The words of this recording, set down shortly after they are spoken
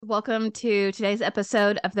Welcome to today's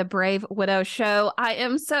episode of the Brave Widow Show. I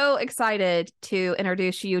am so excited to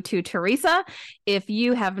introduce you to Teresa. If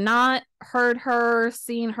you have not heard her,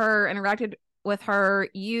 seen her, interacted with her,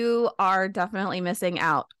 you are definitely missing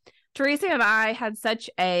out. Teresa and I had such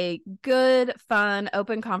a good, fun,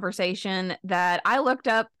 open conversation that I looked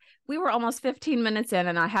up. We were almost 15 minutes in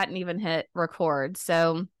and I hadn't even hit record.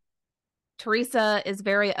 So Teresa is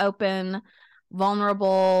very open,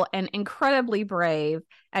 vulnerable, and incredibly brave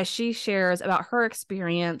as she shares about her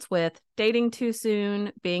experience with dating too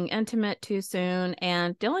soon, being intimate too soon,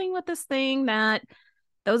 and dealing with this thing that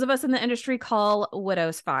those of us in the industry call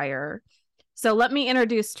widow's fire. So let me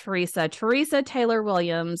introduce Teresa. Teresa Taylor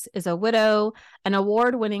Williams is a widow, an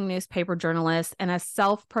award-winning newspaper journalist, and a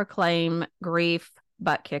self-proclaimed grief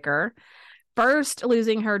butt kicker. First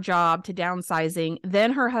losing her job to downsizing,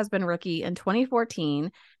 then her husband Ricky in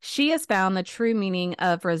 2014, she has found the true meaning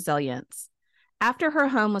of resilience. After her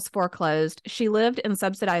home was foreclosed, she lived in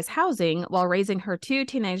subsidized housing while raising her two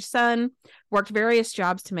teenage sons, worked various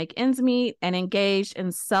jobs to make ends meet, and engaged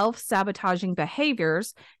in self-sabotaging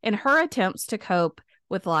behaviors in her attempts to cope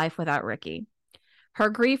with life without Ricky. Her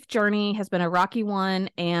grief journey has been a rocky one,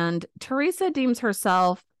 and Teresa deems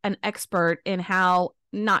herself an expert in how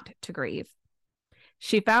not to grieve.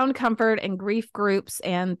 She found comfort in grief groups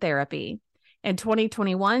and therapy. In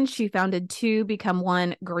 2021, she founded To Become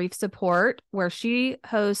One Grief Support, where she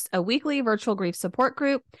hosts a weekly virtual grief support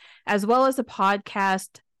group, as well as a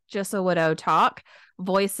podcast, Just a Widow Talk,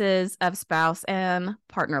 Voices of Spouse and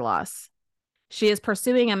Partner Loss. She is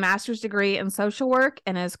pursuing a master's degree in social work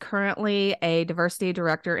and is currently a diversity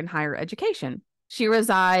director in higher education. She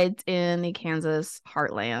resides in the Kansas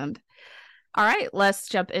heartland. All right, let's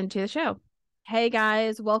jump into the show. Hey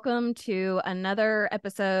guys, welcome to another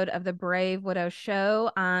episode of the Brave Widow Show.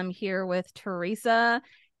 I'm here with Teresa,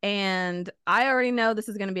 and I already know this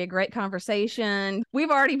is going to be a great conversation.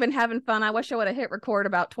 We've already been having fun. I wish I would have hit record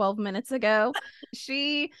about 12 minutes ago.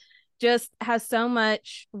 She just has so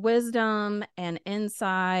much wisdom and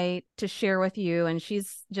insight to share with you, and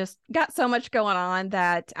she's just got so much going on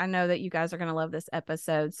that I know that you guys are going to love this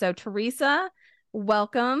episode. So Teresa,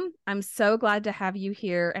 welcome. I'm so glad to have you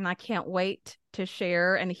here, and I can't wait to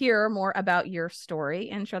share and hear more about your story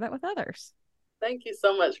and share that with others. Thank you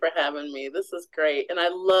so much for having me. This is great. And I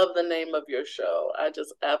love the name of your show. I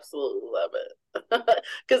just absolutely love it.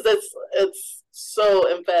 Because it's so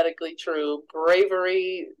emphatically true.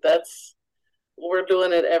 Bravery, we're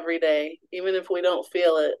doing it every day. Even if we don't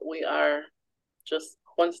feel it, we are just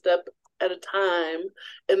one step at a time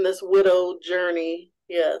in this widow journey.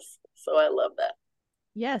 Yes. So I love that.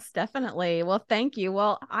 Yes, definitely. Well, thank you.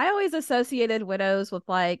 Well, I always associated widows with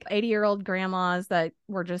like 80-year-old grandmas that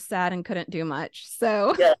were just sad and couldn't do much.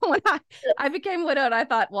 So Yeah. when I became widowed, I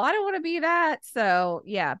thought, well, I don't want to be that. So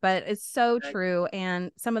yeah, but it's so true.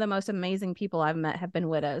 And some of the most amazing people I've met have been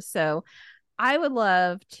widows. So I would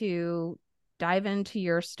love to dive into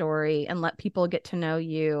your story and let people get to know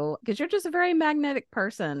you because you're just a very magnetic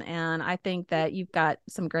person. And I think that you've got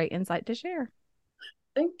some great insight to share.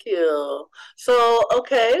 Thank you. So,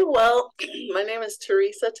 okay, well, my name is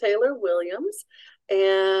Teresa Taylor Williams,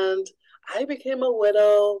 and I became a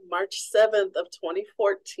widow March 7th of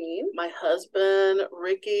 2014. My husband,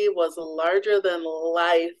 Ricky, was larger than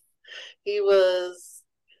life. He was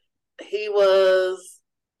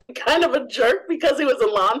kind of a jerk because he was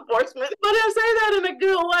in law enforcement, but I say that in a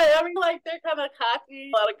good way. I mean, like, they're kind of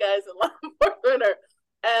cocky. A lot of guys in law enforcement are.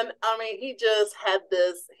 And I mean, he just had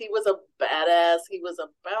this, he was a badass. He was a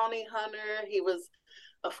bounty hunter. He was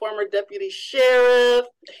a former deputy sheriff.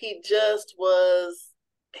 He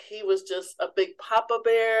was just a big papa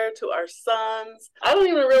bear to our sons. I don't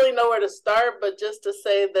even really know where to start, but just to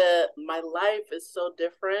say that my life is so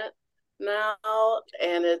different now.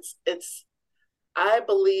 And it's I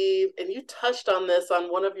believe, and you touched on this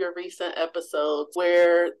on one of your recent episodes,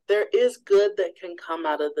 where there is good that can come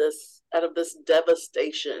out of this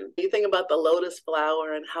devastation. You think about the lotus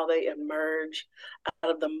flower and how they emerge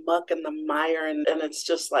out of the muck and the mire, and it's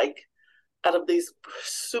just like out of these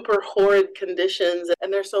super horrid conditions,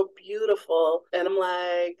 and they're so beautiful. And I'm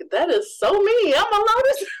like, that is so me. I'm a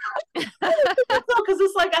lotus. Because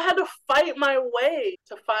it's like I had to fight my way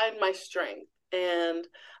to find my strength. And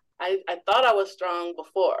I thought I was strong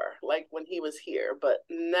before, like when he was here, but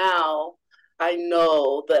now I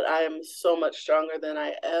know that I am so much stronger than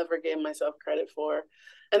I ever gave myself credit for.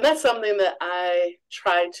 And that's something that I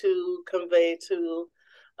try to convey to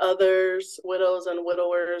others, widows and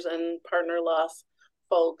widowers and partner loss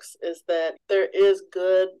folks, is that there is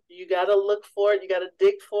good. You got to look for it. You got to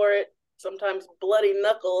dig for it, sometimes bloody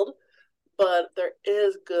knuckled, but there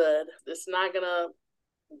is good. It's not going to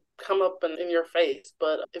come up in your face.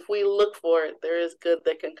 But if we look for it, there is good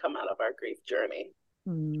that can come out of our grief journey.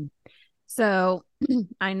 Mm. So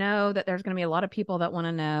I know that there's going to be a lot of people that want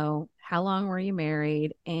to know, how long were you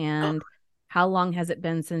married and how long has it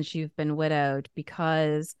been since you've been widowed?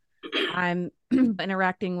 Because I'm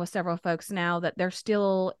interacting with several folks now that they're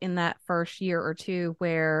still in that first year or two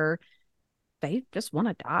where they just want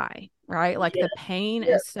to die, right? Like the pain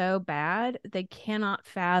is so bad, they cannot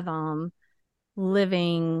fathom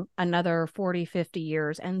living another 40, 50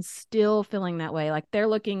 years and still feeling that way. Like they're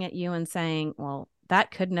looking at you and saying, well,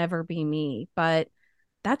 that could never be me. But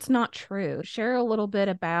that's not true. Share a little bit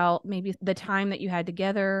about maybe the time that you had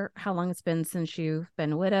together, how long it's been since you've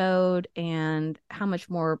been widowed, and how much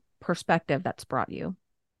more perspective that's brought you.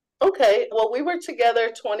 Okay, well, we were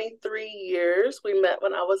together 23 years. We met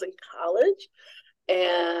when I was in college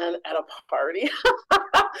and at a party.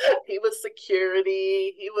 He was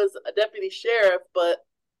security. He was a deputy sheriff, but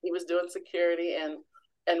he was doing security and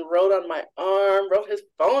wrote on my arm, wrote his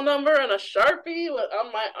phone number and a Sharpie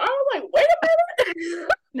on my arm. I'm like, wait a minute.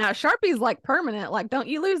 Now, Sharpie's like permanent. Like, don't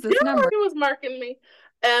you lose this number. He was marking me.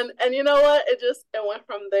 And you know what? It went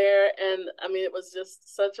from there. And I mean, it was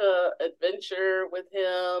just such a adventure with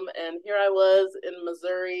him. And here I was in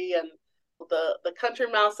Missouri and the country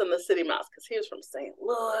mouse and the city mouse, because he was from St.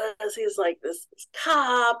 Louis. He's like this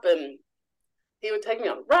cop, and he would take me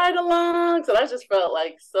on ride-alongs, and I just felt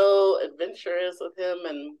like so adventurous with him.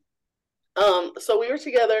 And so we were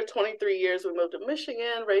together 23 years. We moved to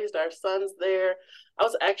Michigan, raised our sons there. I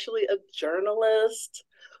was actually a journalist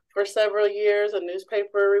for several years, a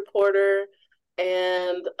newspaper reporter.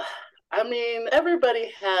 And I mean,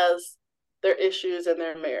 everybody has their issues in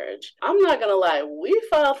their marriage. I'm not going to lie, we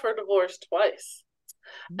filed for divorce twice.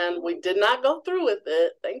 And we did not go through with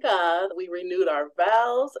it. Thank God. We renewed our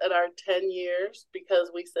vows at our 10 years because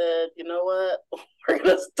we said, you know what? We're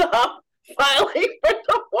going to stop filing for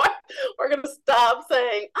divorce. We're going to stop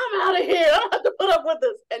saying, I'm out of here. I don't have to put up with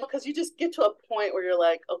this. And because you just get to a point where you're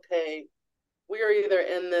like, okay, we are either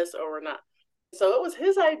in this or we're not. So it was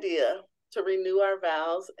his idea to renew our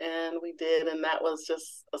vows, and we did, and that was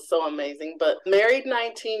just so amazing. But married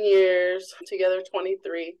 19 years, together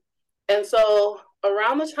 23. And so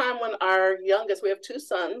around the time when our youngest, we have two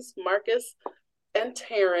sons, Marcus and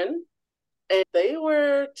Taryn, and they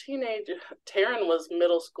were teenagers. Taryn was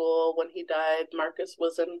middle school when he died. Marcus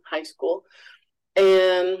was in high school.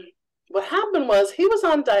 And what happened was he was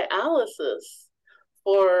on dialysis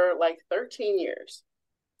for like 13 years.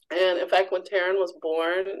 And in fact, when Taryn was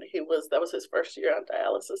born, that was his first year on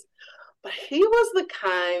dialysis. But he was the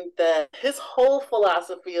kind that his whole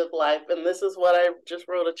philosophy of life, and this is what I just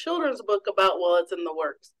wrote a children's book about, well, it's in the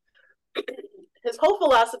works. His whole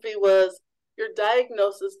philosophy was your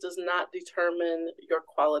diagnosis does not determine your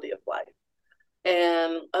quality of life.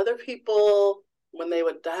 And other people, when they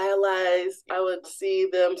would dialyze, I would see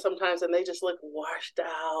them sometimes and they just look washed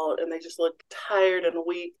out and they just look tired and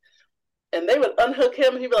weak. And they would unhook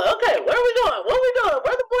him and he'd be like, okay, where are we going? What are we doing?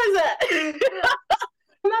 Where the boys at?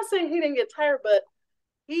 I'm not saying he didn't get tired, but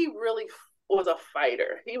he really was a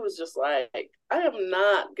fighter. He was just like, I am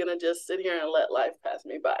not going to just sit here and let life pass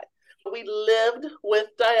me by. We lived with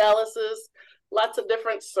dialysis, lots of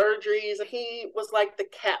different surgeries. He was like the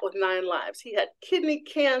cat with 9 lives. He had kidney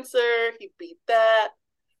cancer. He beat that.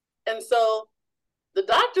 And so the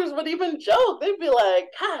doctors would even joke. They'd be like,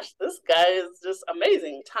 gosh, this guy is just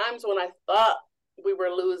amazing. Times when I thought we were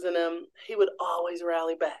losing him, he would always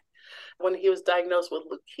rally back. When he was diagnosed with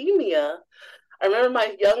leukemia, I remember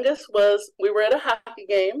my youngest we were at a hockey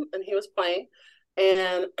game and he was playing.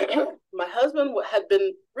 And my husband had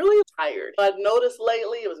been really tired. I'd noticed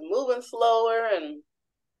lately it was moving slower and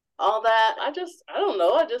all that. I don't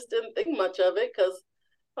know. I just didn't think much of it because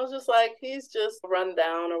I was just like, he's just run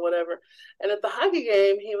down or whatever. And at the hockey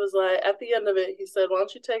game, he was like, at the end of it, he said, why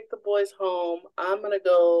don't you take the boys home? I'm going to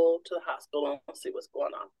go to the hospital and see what's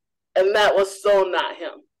going on. And that was so not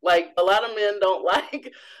him. Like, a lot of men don't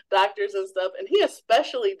like doctors and stuff. And he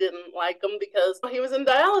especially didn't like them because he was in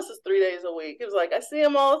dialysis 3 days a week. He was like, I see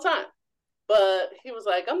him all the time. But he was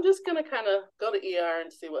like, I'm just going to kind of go to ER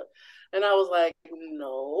and see what. And I was like,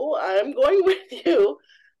 no, I'm going with you.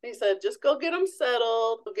 He said, just go get him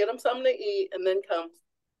settled, get him something to eat, and then come.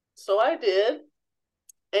 So I did.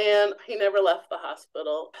 And he never left the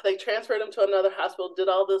hospital. They transferred him to another hospital, did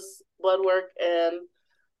all this blood work, and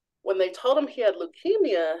when they told him he had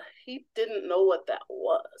leukemia, he didn't know what that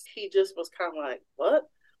was. He just was kind of like, what?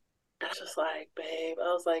 I was just like, babe,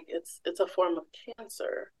 I was like, it's a form of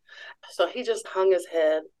cancer. So he just hung his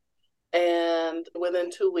head, and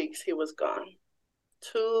within 2 weeks, he was gone.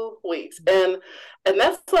 2 weeks. And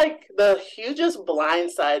that's like the hugest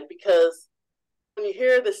blindside, because when you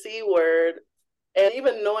hear the C word, and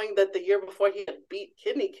even knowing that the year before he had beat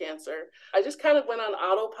kidney cancer, I just kind of went on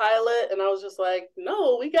autopilot, and I was just like,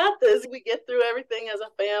 no, we got this. We get through everything as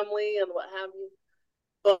a family and what have you.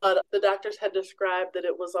 But the doctors had described that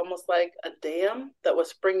it was almost like a dam that was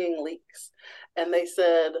springing leaks. And they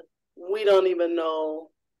said, we don't even know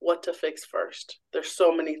what to fix first. There's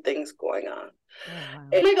so many things going on. Oh, wow.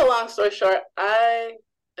 And to make a long story short, I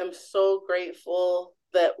am so grateful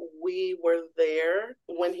that we were there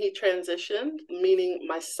when he transitioned, meaning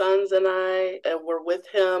my sons and I were with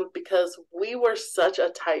him, because we were such a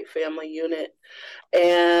tight family unit.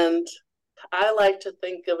 And I like to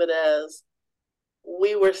think of it as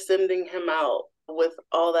we were sending him out with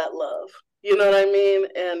all that love. You know what I mean?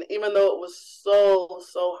 And even though it was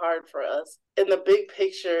so hard for us, in the big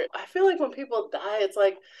picture, I feel like when people die, it's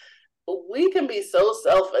like, we can be so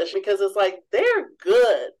selfish, because it's like, they're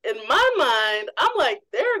good. In my mind, I'm like,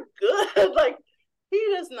 they're good. Like, he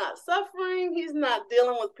is not suffering. He's not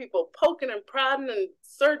dealing with people poking and prodding and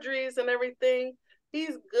surgeries and everything.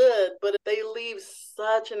 He's good, but they leave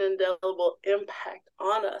such an indelible impact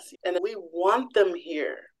on us. And we want them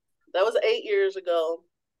here. That was 8 years ago.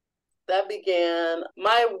 That began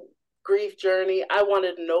my grief journey. I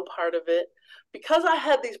wanted no part of it, because I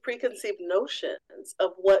had these preconceived notions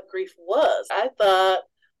of what grief was. I thought,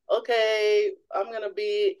 okay, I'm going to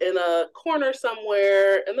be in a corner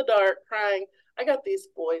somewhere in the dark crying. I got these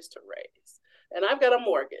boys to raise, and I've got a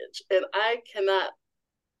mortgage, and I cannot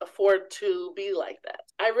afford to be like that.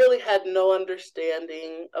 I really had no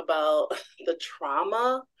understanding about the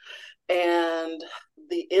trauma and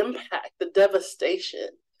the impact, the devastation.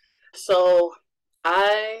 So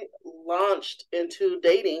I launched into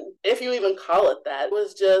dating, if you even call it that. It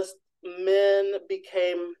was just, men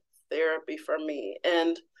became therapy for me.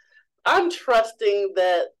 And I'm trusting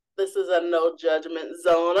that this is a no judgment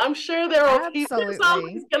zone. I'm sure there are people, there's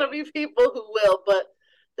always going to be people who will, but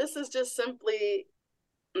this is just simply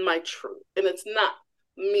my truth. And it's not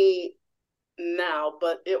me now,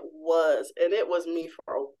 but it was, and it was me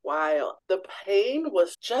for a while. The pain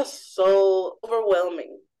was just so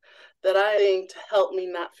overwhelming that I think to help me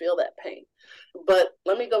not feel that pain. But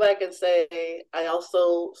let me go back and say, I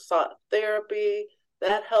also sought therapy.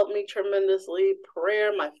 That helped me tremendously.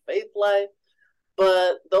 Prayer, my faith life.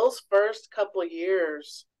 But those first couple of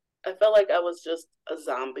years, I felt like I was just a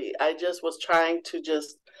zombie. I just was trying to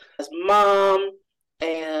just, as mom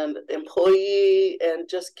and employee, and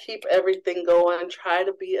just keep everything going, try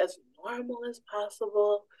to be as normal as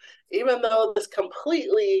possible, even though this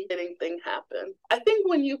completely hitting thing happened. I think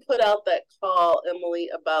when you put out that call, Emily,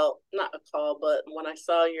 about, not a call, but when I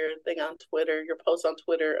saw your thing on Twitter, your post on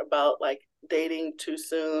Twitter about like dating too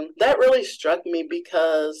soon, that really struck me,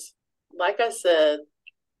 because like I said,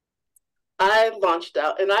 I launched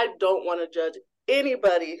out, and I don't want to judge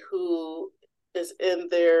anybody who is in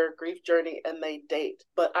their grief journey and they date.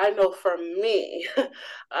 But I know for me,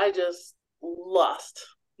 I just lost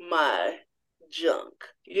my junk.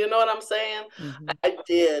 You know what I'm saying? Mm-hmm. I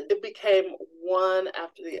did. It became one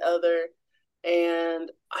after the other. And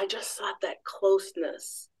I just sought that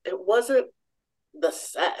closeness. It wasn't the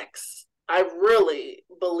sex. I really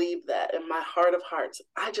believe that in my heart of hearts.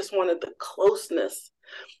 I just wanted the closeness.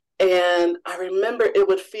 And I remember it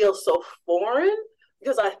would feel so foreign,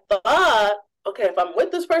 because I thought, okay, if I'm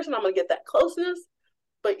with this person, I'm going to get that closeness.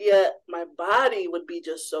 But yet my body would be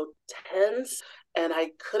just so tense, and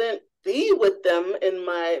I couldn't be with them in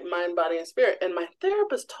my mind, body, and spirit. And my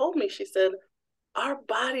therapist told me, she said, our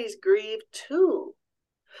bodies grieve too.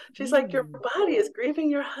 She's like, your body is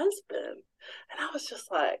grieving your husband. And I was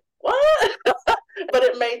just like, what? But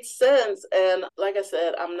it made sense. And like I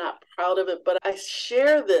said, I'm not proud of it, but I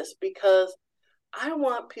share this because I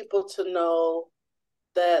want people to know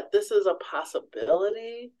that this is a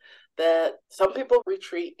possibility, that some people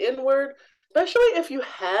retreat inward, especially if you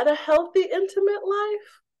had a healthy, intimate life.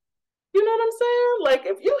 You know what I'm saying? Like,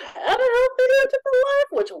 if you had a healthy, intimate life,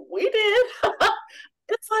 which we did,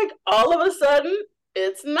 it's like all of a sudden,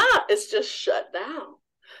 it's not. It's just shut down.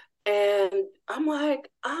 And I'm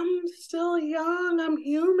like, I'm still young. I'm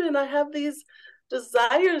human. I have these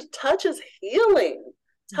desires. Touch is healing.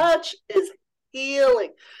 Touch is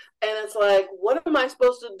healing. And it's like, what am I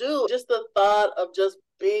supposed to do? Just the thought of just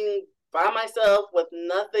being by myself with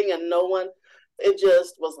nothing and no one, it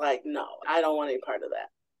just was like, no, I don't want any part of that.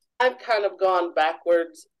 I've kind of gone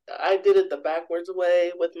backwards. I did it the backwards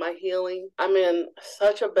way with my healing. I'm in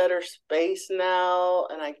such a better space now,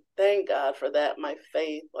 and I thank God for that, my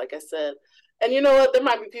faith, like I said. And you know what? There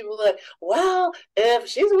might be people like, well, if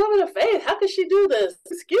she's a woman of faith, how could she do this?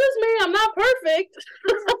 Excuse me, I'm not perfect.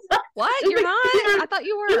 What? You're not? I thought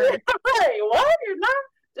you were. Right. What? You're not?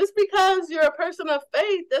 Just because you're a person of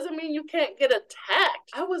faith doesn't mean you can't get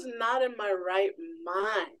attacked. I was not in my right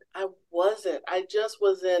mind. I wasn't. I just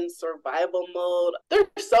was in survival mode. There's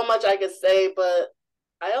so much I could say, but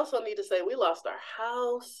I also need to say we lost our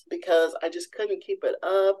house because I just couldn't keep it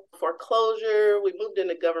up. Foreclosure. We moved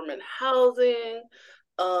into government housing.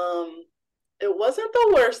 It wasn't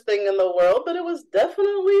the worst thing in the world, but it was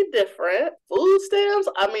definitely different. Food stamps.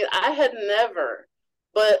 I mean, I had never,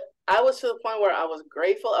 but I was to the point where I was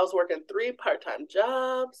grateful. I was working 3 part-time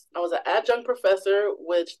jobs. I was an adjunct professor,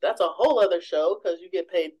 which that's a whole other show because you get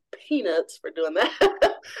paid peanuts for doing that.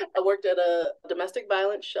 I worked at a domestic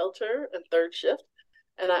violence shelter in 3rd shift.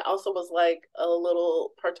 And I also was like a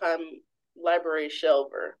little part-time library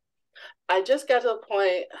shelver. I just got to the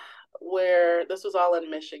point where this was all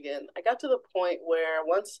in Michigan. I got to the point where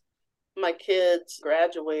once my kids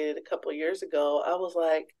graduated a couple of years ago, I was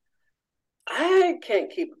like, I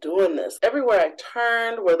can't keep doing this. Everywhere I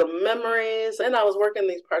turned were the memories, and I was working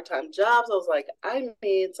these part-time jobs. I was like, I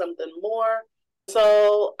need something more.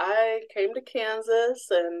 So I came to Kansas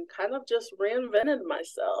and kind of just reinvented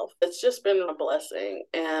myself. It's just been a blessing.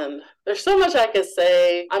 And there's so much I could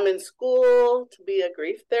say. I'm in school to be a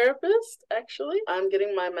grief therapist, actually. I'm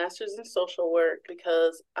getting my master's in social work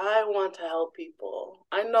because I want to help people.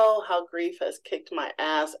 I know how grief has kicked my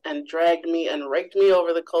ass and dragged me and raked me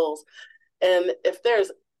over the coals. And if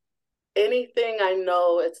there's anything I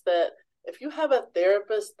know, it's that if you have a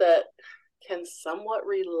therapist that can somewhat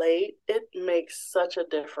relate, it makes such a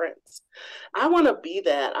difference. I want to be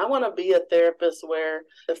that. I want to be a therapist where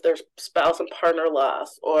if there's spouse and partner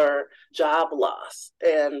loss or job loss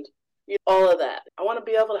and all of that, I want to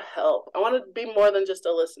be able to help. I want to be more than just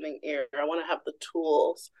a listening ear. I want to have the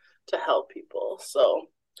tools to help people. So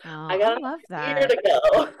I got love that. year to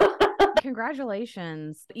go.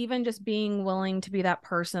 Congratulations. Even just being willing to be that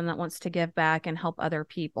person that wants to give back and help other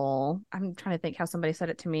people. I'm trying to think how somebody said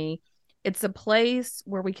it to me. It's a place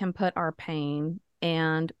where we can put our pain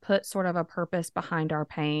and put sort of a purpose behind our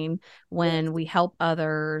pain when we help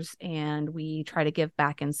others and we try to give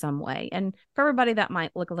back in some way. And for everybody that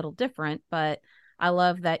might look a little different, but I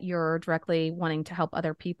love that you're directly wanting to help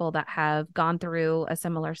other people that have gone through a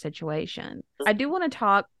similar situation. I do want to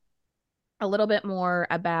talk a little bit more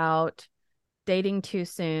about dating too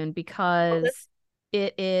soon because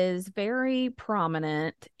it is very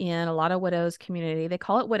prominent in a lot of widows community. They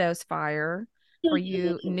call it widow's fire. For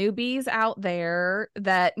you newbies out there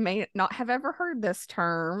that may not have ever heard this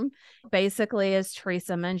term, basically, as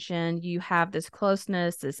Teresa mentioned, you have this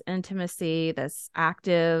closeness, this intimacy, this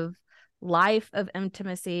active life of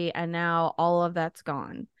intimacy, and now all of that's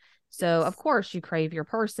gone. So, of course, you crave your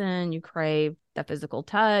person, you crave the physical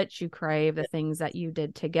touch, you crave the things that you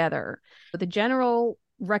did together. But the general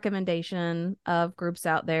recommendation of groups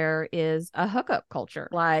out there is a hookup culture.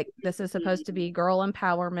 Like, this is supposed to be girl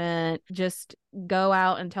empowerment. Just go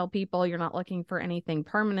out and tell people you're not looking for anything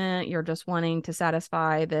permanent. You're just wanting to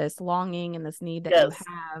satisfy this longing and this need that you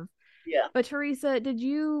have. Yeah. But Teresa, did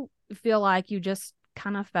you feel like you just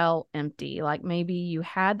kind of felt empty? Like maybe you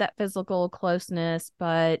had that physical closeness,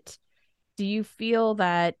 but do you feel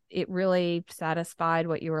that it really satisfied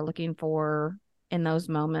what you were looking for in those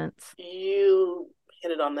moments? You hit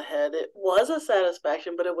it on the head. It was a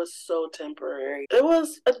satisfaction, but it was so temporary. It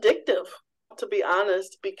was addictive, to be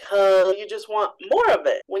honest, because you just want more of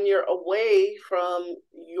it. When you're away from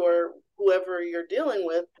your whoever you're dealing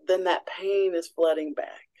with, then that pain is flooding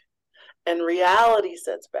back. And reality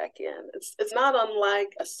sets back in. It's not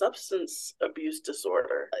unlike a substance abuse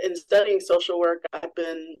disorder. In studying social work, I've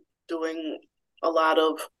been doing a lot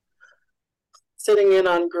of sitting in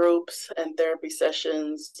on groups and therapy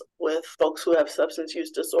sessions with folks who have substance use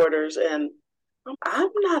disorders. And I'm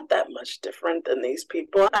not that much different than these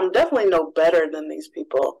people. I'm definitely no better than these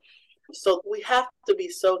people. So we have to be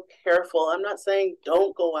so careful. I'm not saying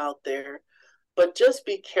don't go out there, but just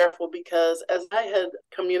be careful because as I had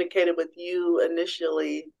communicated with you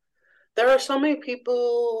initially, there are so many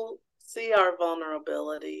people who see our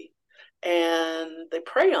vulnerability and they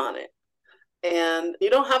prey on it. And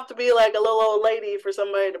you don't have to be like a little old lady for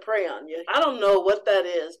somebody to prey on you. I don't know what that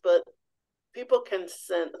is, but people can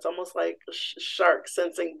sense. It's almost like a shark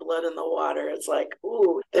sensing blood in the water. It's like,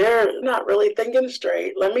 ooh, they're not really thinking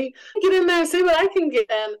straight. Let me get in there and see what I can get.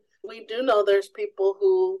 And we do know there's people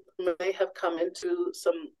who may have come into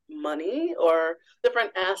some money or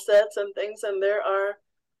different assets and things, and there are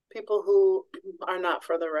people who are not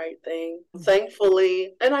for the right thing.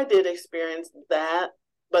 Thankfully, and I did experience that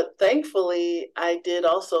But thankfully, I did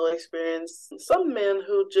also experience some men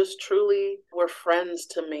who just truly were friends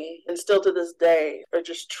to me, and still to this day are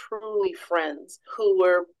just truly friends, who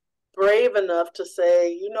were brave enough to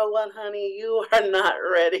say, you know what, honey, you are not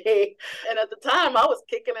ready. And at the time, I was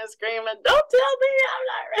kicking and screaming, don't tell me I'm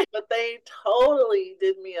not ready. But they totally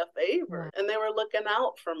did me a favor, and they were looking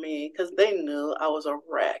out for me because they knew I was a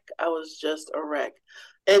wreck. I was just a wreck.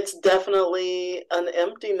 It's definitely an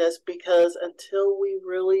emptiness because until we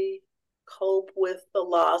really cope with the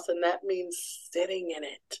loss, and that means sitting in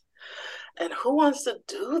it. And who wants to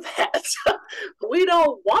do that? We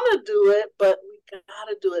don't want to do it, but we got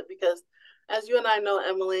to do it because, as you and I know,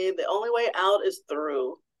 Emily, the only way out is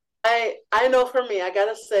through. I know for me, I got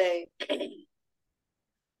to say,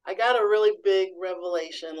 I got a really big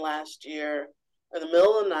revelation last year in the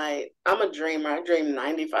middle of the night. I'm a dreamer. I dream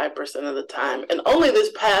 95% of the time. And only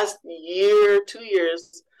this past year, 2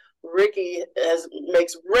 years, Ricky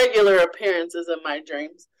makes regular appearances in my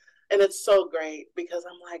dreams. And it's so great because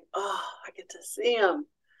I'm like, oh, I get to see him.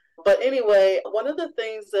 But anyway, one of the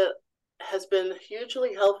things that has been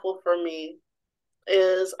hugely helpful for me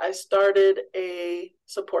is I started a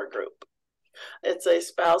support group. It's a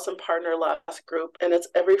spouse and partner loss group, and it's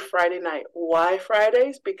every Friday night. Why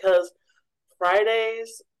Fridays? Because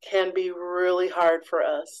Fridays can be really hard for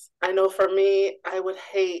us. I know for me, I would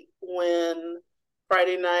hate when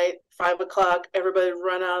Friday night, 5 o'clock, everybody would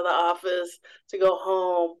run out of the office to go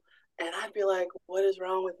home. And I'd be like, what is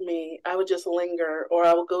wrong with me? I would just linger, or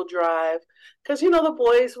I would go drive. Because, the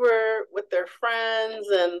boys were with their friends,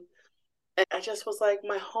 and I just was like,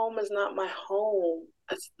 my home is not my home.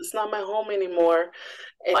 It's not my home anymore.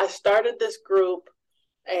 And I started this group,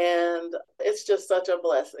 and it's just such a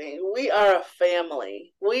blessing. We are a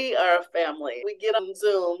family. We are a family. We get on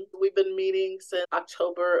Zoom. We've been meeting since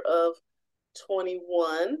October of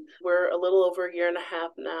 21. We're a little over a year and a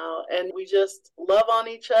half now, and we just love on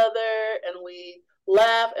each other, and we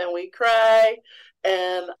laugh and we cry.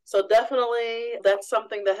 And so definitely that's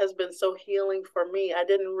something that has been so healing for me. I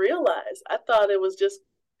didn't realize. I thought it was just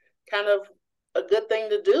kind of a good thing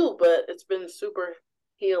to do, but it's been super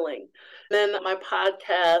healing. Then my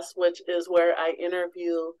podcast, which is where I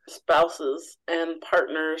interview spouses and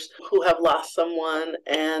partners who have lost someone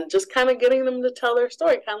and just kind of getting them to tell their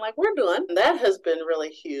story, kind of like we're doing. That has been really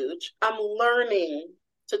huge. I'm learning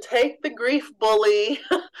to take the grief bully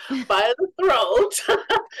by the throat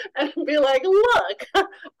and be like, look, I'm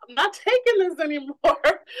not taking this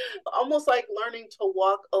anymore. Almost like learning to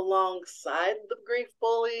walk alongside the grief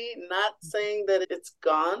bully, not saying that it's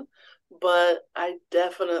gone, but I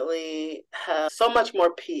definitely have so much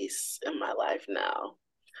more peace in my life now.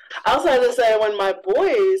 I also have to say, when my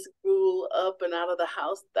boys grew up and out of the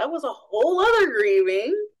house, that was a whole other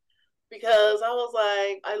grieving, because I was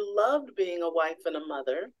like, I loved being a wife and a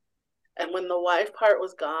mother. And when the wife part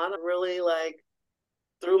was gone, I really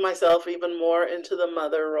threw myself even more into the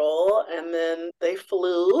mother role. And then they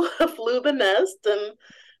flew the nest. And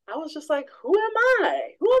I was just like, who am I?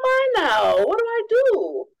 Who am I now? What do I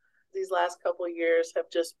do? These last couple of years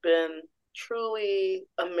have just been truly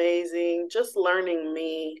amazing, just learning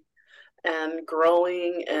me and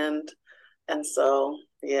growing. And so,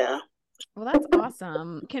 yeah. Well, that's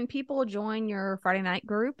awesome. Can people join your Friday night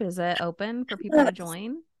group? Is it open for people to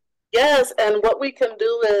join? Yes, and what we can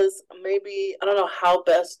do is maybe, I don't know how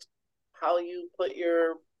you put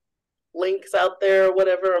your links out there or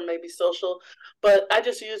whatever, or maybe social, but I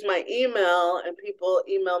just use my email, and people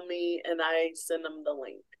email me and I send them the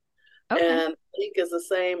link. Okay. And the link is the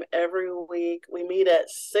same every week. We meet at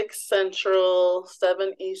 6 Central,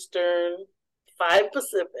 7 Eastern, 5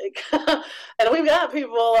 Pacific. And we've got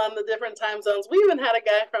people on the different time zones. We even had a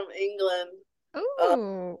guy from England.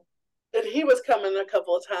 Ooh. And he was coming a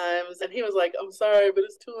couple of times, and he was like, I'm sorry, but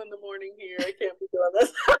it's 2 a.m. here. I can't be doing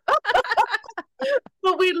this.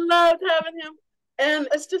 But we loved having him. And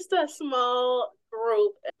it's just a small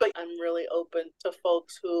group, but I'm really open to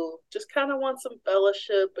folks who just kind of want some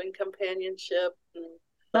fellowship and companionship.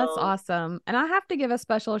 That's awesome. And I have to give a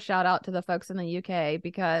special shout out to the folks in the UK,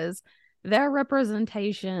 because their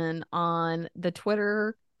representation on the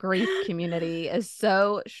Twitter grief community is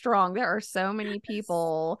so strong. There are so many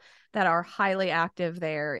people that are highly active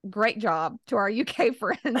there. Great job to our UK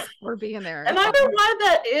friends for being there. And I don't know why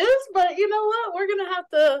that is, but you know what? We're gonna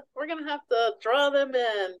have to draw them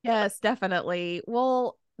in. Yes, definitely.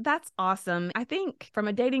 Well, that's awesome. I think from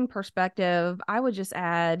a dating perspective, I would just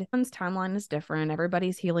add, everyone's timeline is different.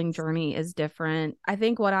 Everybody's healing journey is different. I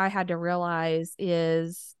think what I had to realize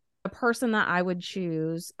is a person that I would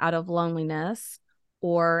choose out of loneliness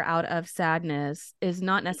or out of sadness is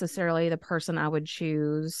not necessarily the person I would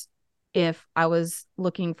choose if I was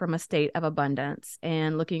looking from a state of abundance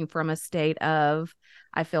and looking from a state of,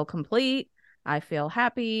 I feel complete, I feel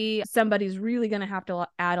happy. Somebody's really going to have to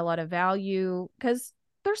add a lot of value, because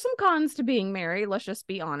there's some cons to being married. Let's just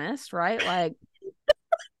be honest, right? Like,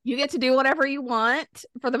 you get to do whatever you want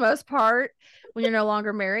for the most part when you're no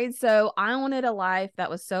longer married. So I wanted a life that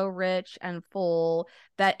was so rich and full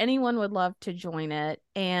that anyone would love to join it,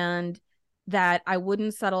 and that I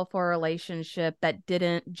wouldn't settle for a relationship that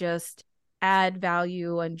didn't just add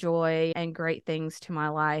value and joy and great things to my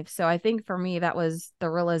life. So I think for me, that was the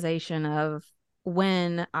realization of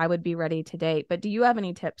when I would be ready to date. But do you have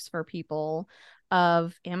any tips for people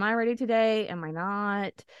of, am I ready today? Am I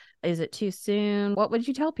not? Is it too soon? What would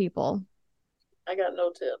you tell people? I got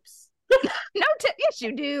no tips. No tip. Yes,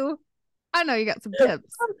 you do. I know you got some tips.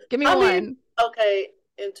 Give me one. Okay,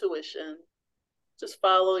 intuition. Just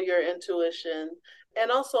follow your intuition.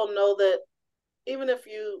 And also know that even if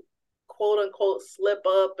you quote unquote slip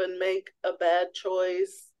up and make a bad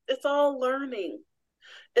choice, it's all learning.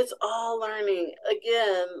 It's all learning.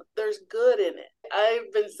 Again, there's good in it.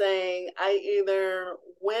 I've been saying I either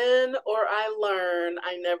win or I learn.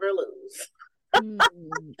 I never lose.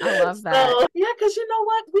 I love that. So, yeah, because you know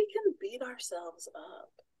what? We can beat ourselves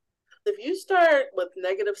up. If you start with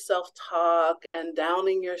negative self-talk and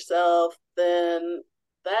downing yourself, then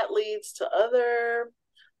that leads to other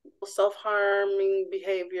self-harming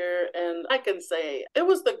behavior. And I can say it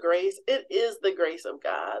is the grace of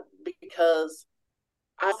God, because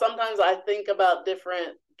sometimes I think about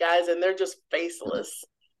different guys and they're just faceless.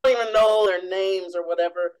 I don't even know their names or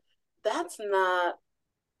whatever. That's not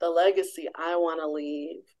the legacy I want to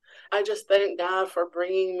leave. I just thank God for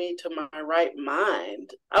bringing me to my right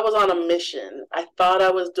mind. I was on a mission. I thought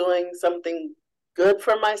I was doing something good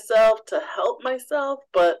for myself to help myself,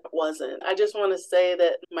 but wasn't. I just want to say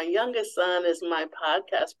that my youngest son is my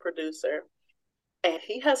podcast producer, and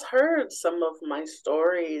he has heard some of my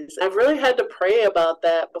stories. I've really had to pray about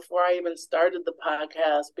that before I even started the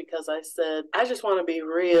podcast, because I said, I just want to be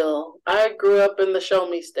real. I grew up in the show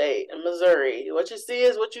me state in Missouri. What you see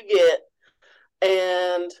is what you get.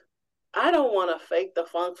 And I don't want to fake the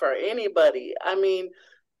funk for anybody. I mean,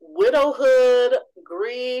 widowhood,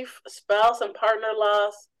 grief, spouse and partner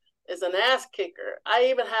loss is an ass kicker. I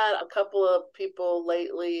even had a couple of people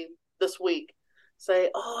lately this week say,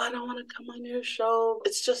 oh, I don't want to come on your show.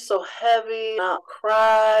 It's just so heavy. I'll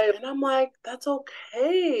cry. And I'm like, that's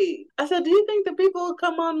okay. I said, do you think the people who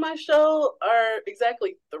come on my show are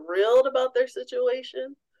exactly thrilled about their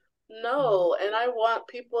situation? No. And I want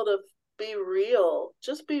people to be real.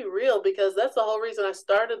 Just be real, because that's the whole reason I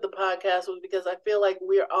started the podcast, was because I feel like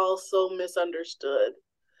we're all so misunderstood.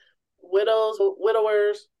 Widows,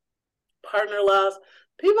 widowers, partner loss.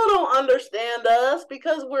 People don't understand us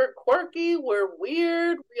because we're quirky, we're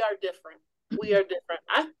weird, we are different. We are different.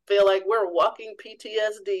 I feel like we're walking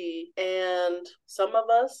PTSD, and some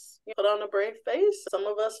of us put on a brave face. Some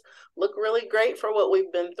of us look really great for what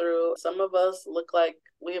we've been through. Some of us look like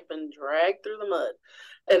we have been dragged through the mud.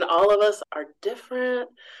 And all of us are different,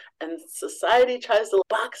 and society tries to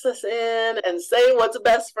box us in and say what's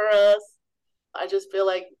best for us. I just feel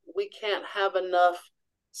like we can't have enough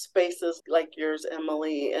spaces like yours,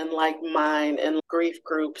 Emily, and like mine, and grief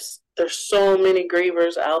groups. There's so many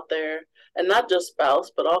grievers out there, and not just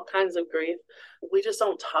spouse, but all kinds of grief. We just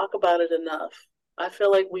don't talk about it enough. I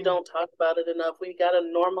feel like we don't talk about it enough. We got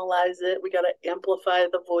to normalize it. We got to amplify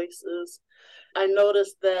the voices. I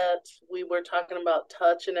noticed that we were talking about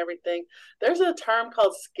touch and everything. There's a term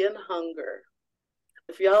called skin hunger.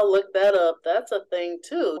 If y'all look that up, that's a thing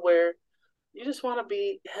too, where you just want to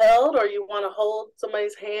be held, or you want to hold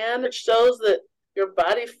somebody's hand. It shows that your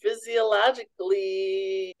body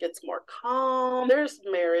physiologically gets more calm. There's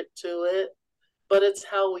merit to it, but it's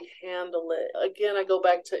how we handle it. Again, I go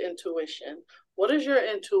back to intuition. What does your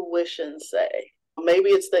intuition say? Maybe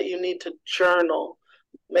it's that you need to journal.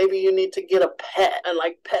 Maybe you need to get a pet and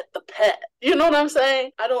like pet the pet. You know what I'm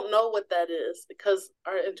saying? I don't know what that is, because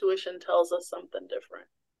our intuition tells us something different.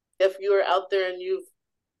 If you're out there and you've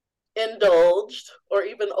indulged or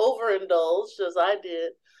even overindulged, as I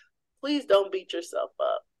did, please don't beat yourself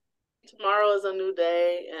up. Tomorrow is a new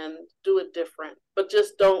day, and do it different. But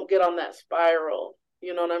just don't get on that spiral.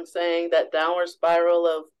 You know what I'm saying? That downward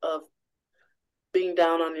spiral of being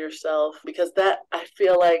down on yourself, because that, I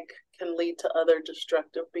feel like, can lead to other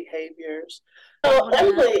destructive behaviors. So,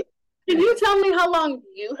 Emily, can you tell me how long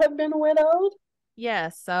you have been widowed?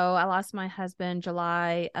 Yes. So I lost my husband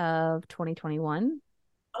July of 2021.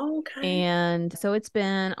 Okay. And so it's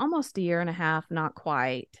been almost a year and a half, not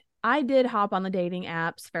quite. I did hop on the dating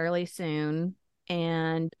apps fairly soon.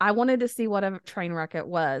 And I wanted to see what a train wreck it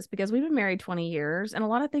was because we've been married 20 years and a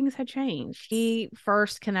lot of things had changed. He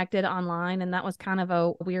first connected online, and that was kind of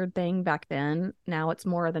a weird thing back then. Now it's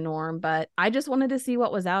more of the norm, but I just wanted to see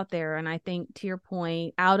what was out there. And I think, to your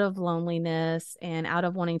point, out of loneliness and out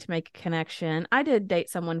of wanting to make a connection, I did date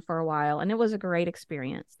someone for a while, and it was a great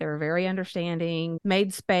experience. They were very understanding,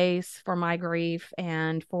 made space for my grief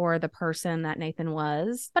and for the person that Nathan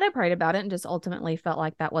was. But I prayed about it and just ultimately felt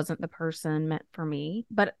like that wasn't the person meant for me.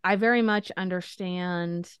 But I very much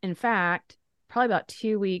understand. In fact, probably about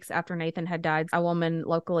 2 weeks after Nathan had died, a woman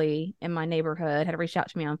locally in my neighborhood had reached out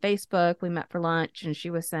to me on Facebook. We met for lunch, and she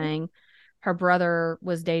was saying her brother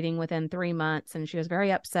was dating within 3 months, and she was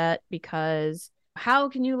very upset because how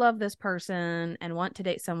can you love this person and want to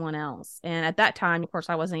date someone else? And at that time, of course,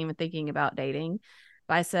 I wasn't even thinking about dating.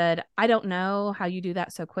 But I said, I don't know how you do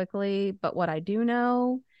that so quickly, but what I do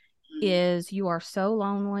know is you are so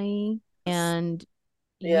lonely and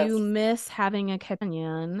you miss having a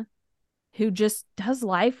companion who just does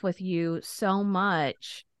life with you so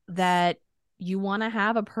much that you want to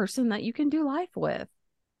have a person that you can do life with.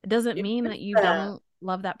 It doesn't mean that you don't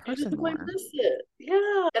love that person more. Miss it.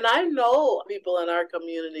 Yeah. And I know people in our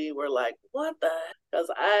community were like, what the heck? Because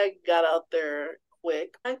I got out there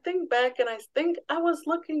quick. I think back and I think I was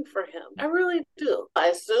looking for him. I really do. I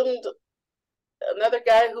assumed another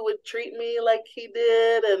guy who would treat me like he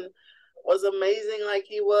did and was amazing like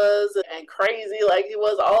he was and crazy like he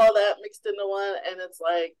was, all of that mixed into one. And it's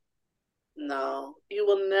like, no, you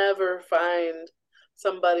will never find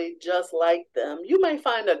somebody just like them. You may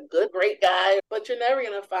find a great guy, but you're never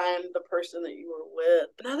going to find the person that you were with.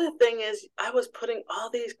 Another thing is I was putting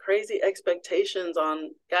all these crazy expectations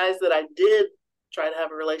on guys that I did try to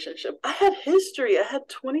have a relationship. I had history. I had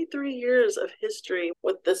 23 years of history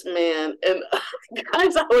with this man. And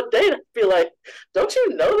guys I would date, I'd be like, don't you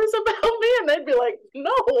know this about me? And they'd be like,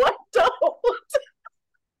 no, I don't.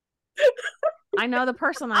 I know the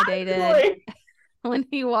person I dated when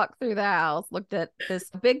he walked through the house, looked at this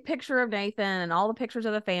big picture of Nathan and all the pictures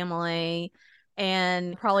of the family,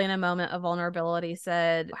 and probably in a moment of vulnerability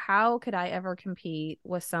said, how could I ever compete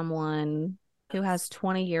with someone who has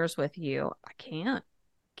 20 years with you? I can't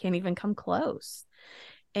even come close.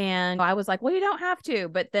 And I was like, well, you don't have to.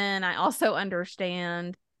 But then I also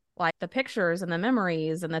understand like the pictures and the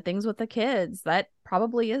memories and the things with the kids. That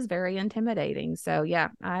probably is very intimidating. So yeah,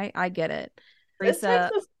 I get it. Teresa,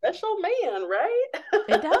 it takes a special man, right?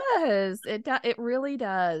 It does. It really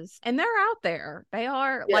does. And they're out there. They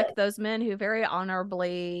are like those men who very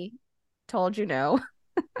honorably told you no.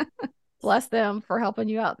 Bless them for helping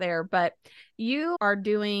you out there. But you are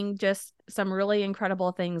doing just some really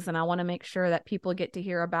incredible things. And I want to make sure that people get to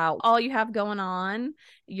hear about all you have going on,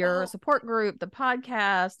 your support group, the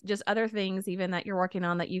podcast, just other things even that you're working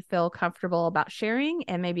on that you feel comfortable about sharing,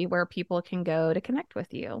 and maybe where people can go to connect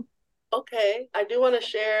with you. Okay, I do want to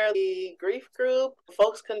share the grief group.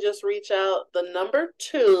 Folks can just reach out. The number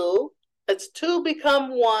 2, it's 2 become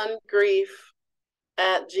 1 grief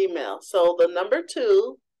at Gmail. So the number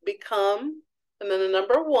 2 become, and then the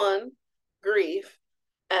number 1 grief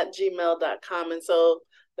at gmail.com. And so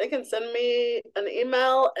they can send me an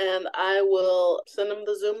email and I will send them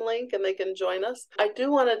the Zoom link and they can join us. I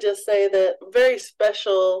do want to just say that very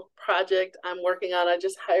special project I'm working on. I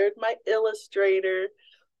just hired my illustrator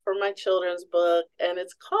for my children's book, and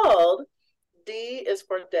it's called D is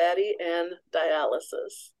for Daddy and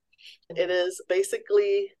Dialysis. It is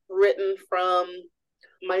basically written from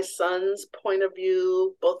my son's point of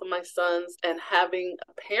view, both of my sons, and having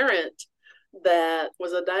a parent that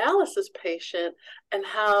was a dialysis patient and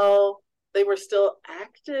how they were still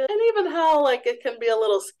active, and even how like it can be a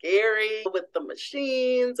little scary with the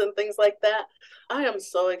machines and things like that. I am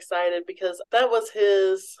so excited because that was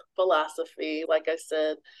his philosophy. Like I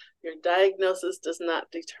said, your diagnosis does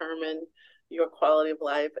not determine your quality of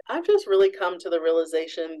life. I've just really come to the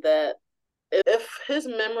realization that if his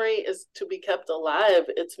memory is to be kept alive,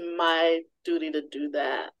 it's my duty to do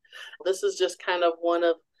that. This is just kind of one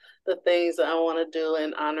of the things that I want to do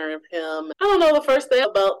in honor of him. I don't know the first thing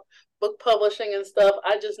about book publishing and stuff.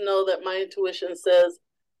 I just know that my intuition says,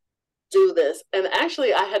 do this. And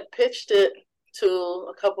actually, I had pitched it to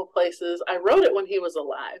a couple places. I wrote it when he was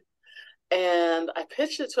alive. And I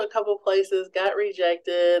pitched it to a couple places, got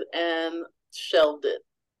rejected, and shelved it.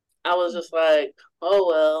 I was just like, oh,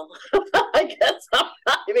 well, I guess I'm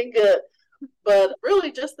not even good. But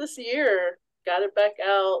really, just this year, got it back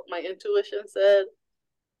out. My intuition said,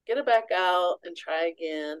 get it back out and try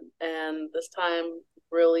again. And this time,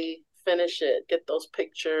 really finish it, get those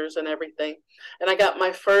pictures and everything. And I got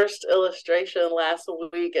my first illustration last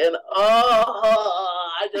week, and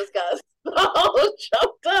I just got so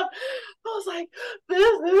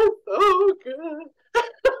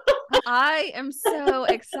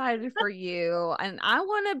excited for you. And I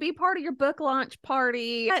want to be part of your book launch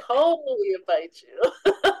party. Totally invite you.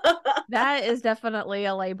 That is definitely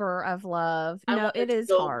a labor of love. No, it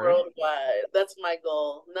is hard. Worldwide. That's my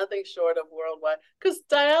goal. Nothing short of worldwide. Because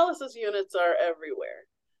dialysis units are everywhere.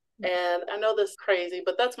 And I know this is crazy,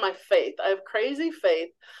 but that's my faith. I have crazy faith.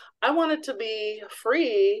 I want it to be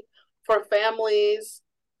free for families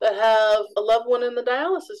that have a loved one in the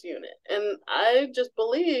dialysis unit. And I just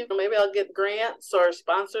believe maybe I'll get grants or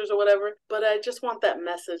sponsors or whatever, but I just want that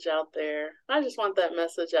message out there. I just want that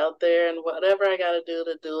message out there, and whatever I got to do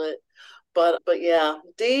it. But yeah,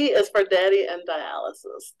 D is for Daddy and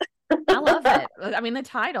dialysis. I love it. I mean, the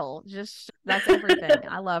title, that's everything.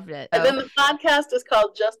 I loved it. And then the podcast is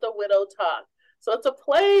called Just a Widow Talk. So it's a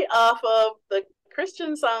play off of the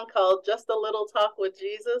Christian song called Just a Little Talk with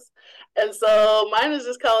Jesus. And so mine is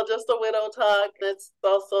just called Just a Widow Talk. It's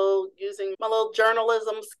also using my little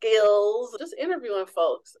journalism skills, just interviewing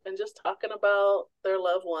folks and just talking about their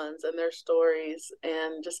loved ones and their stories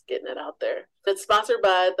and just getting it out there. It's sponsored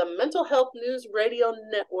by the Mental Health News Radio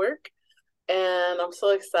Network. And I'm so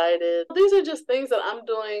excited. These are just things that I'm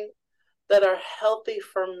doing that are healthy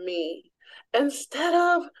for me. Instead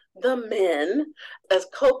of the men as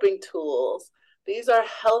coping tools, these are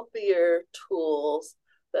healthier tools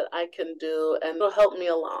that I can do, and it'll help me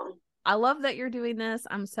along. I love that you're doing this.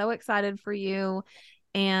 I'm so excited for you.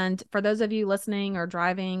 And for those of you listening or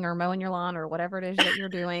driving or mowing your lawn or whatever it is that you're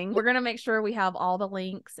doing, we're going to make sure we have all the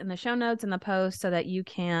links in the show notes and the post so that you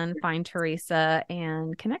can find Teresa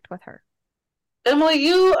and connect with her. Emily,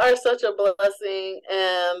 you are such a blessing,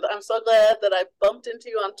 and I'm so glad that I bumped into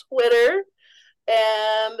you on Twitter.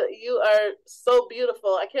 And you are so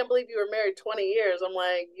beautiful. I can't believe you were married 20 years. I'm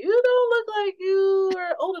like, you don't look like you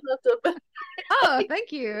are old enough to. Oh,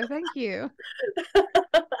 thank you. Thank you.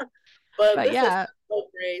 but this is so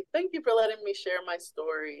great. Thank you for letting me share my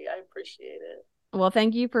story. I appreciate it. Well,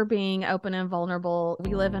 thank you for being open and vulnerable.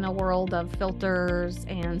 We live in a world of filters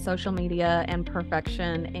and social media and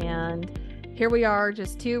perfection. And here we are,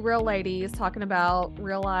 just two real ladies talking about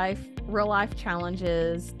real life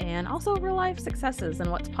challenges and also real life successes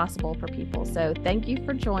and what's possible for people. So thank you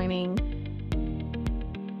for joining.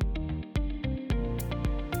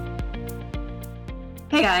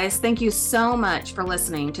 Hey guys, thank you so much for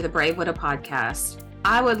listening to the Brave Widow podcast.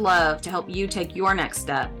 I would love to help you take your next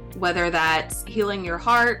step, whether that's healing your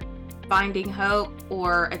heart, finding hope,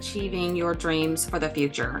 or achieving your dreams for the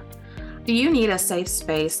future. Do you need a safe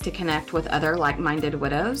space to connect with other like-minded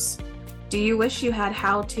widows? Do you wish you had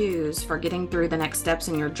how-tos for getting through the next steps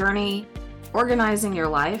in your journey, organizing your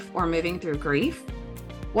life, or moving through grief?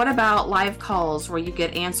 What about live calls where you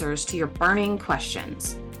get answers to your burning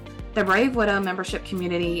questions? The Brave Widow membership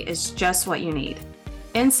community is just what you need.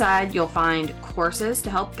 Inside, you'll find courses to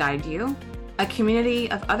help guide you, a community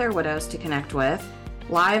of other widows to connect with,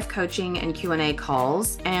 live coaching and Q&A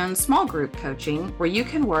calls, and small group coaching where you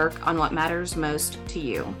can work on what matters most to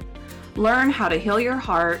you. Learn how to heal your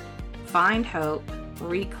heart, find hope,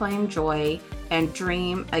 reclaim joy, and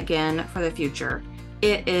dream again for the future.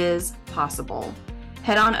 It is possible.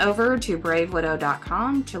 Head on over to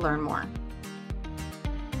bravewidow.com to learn more.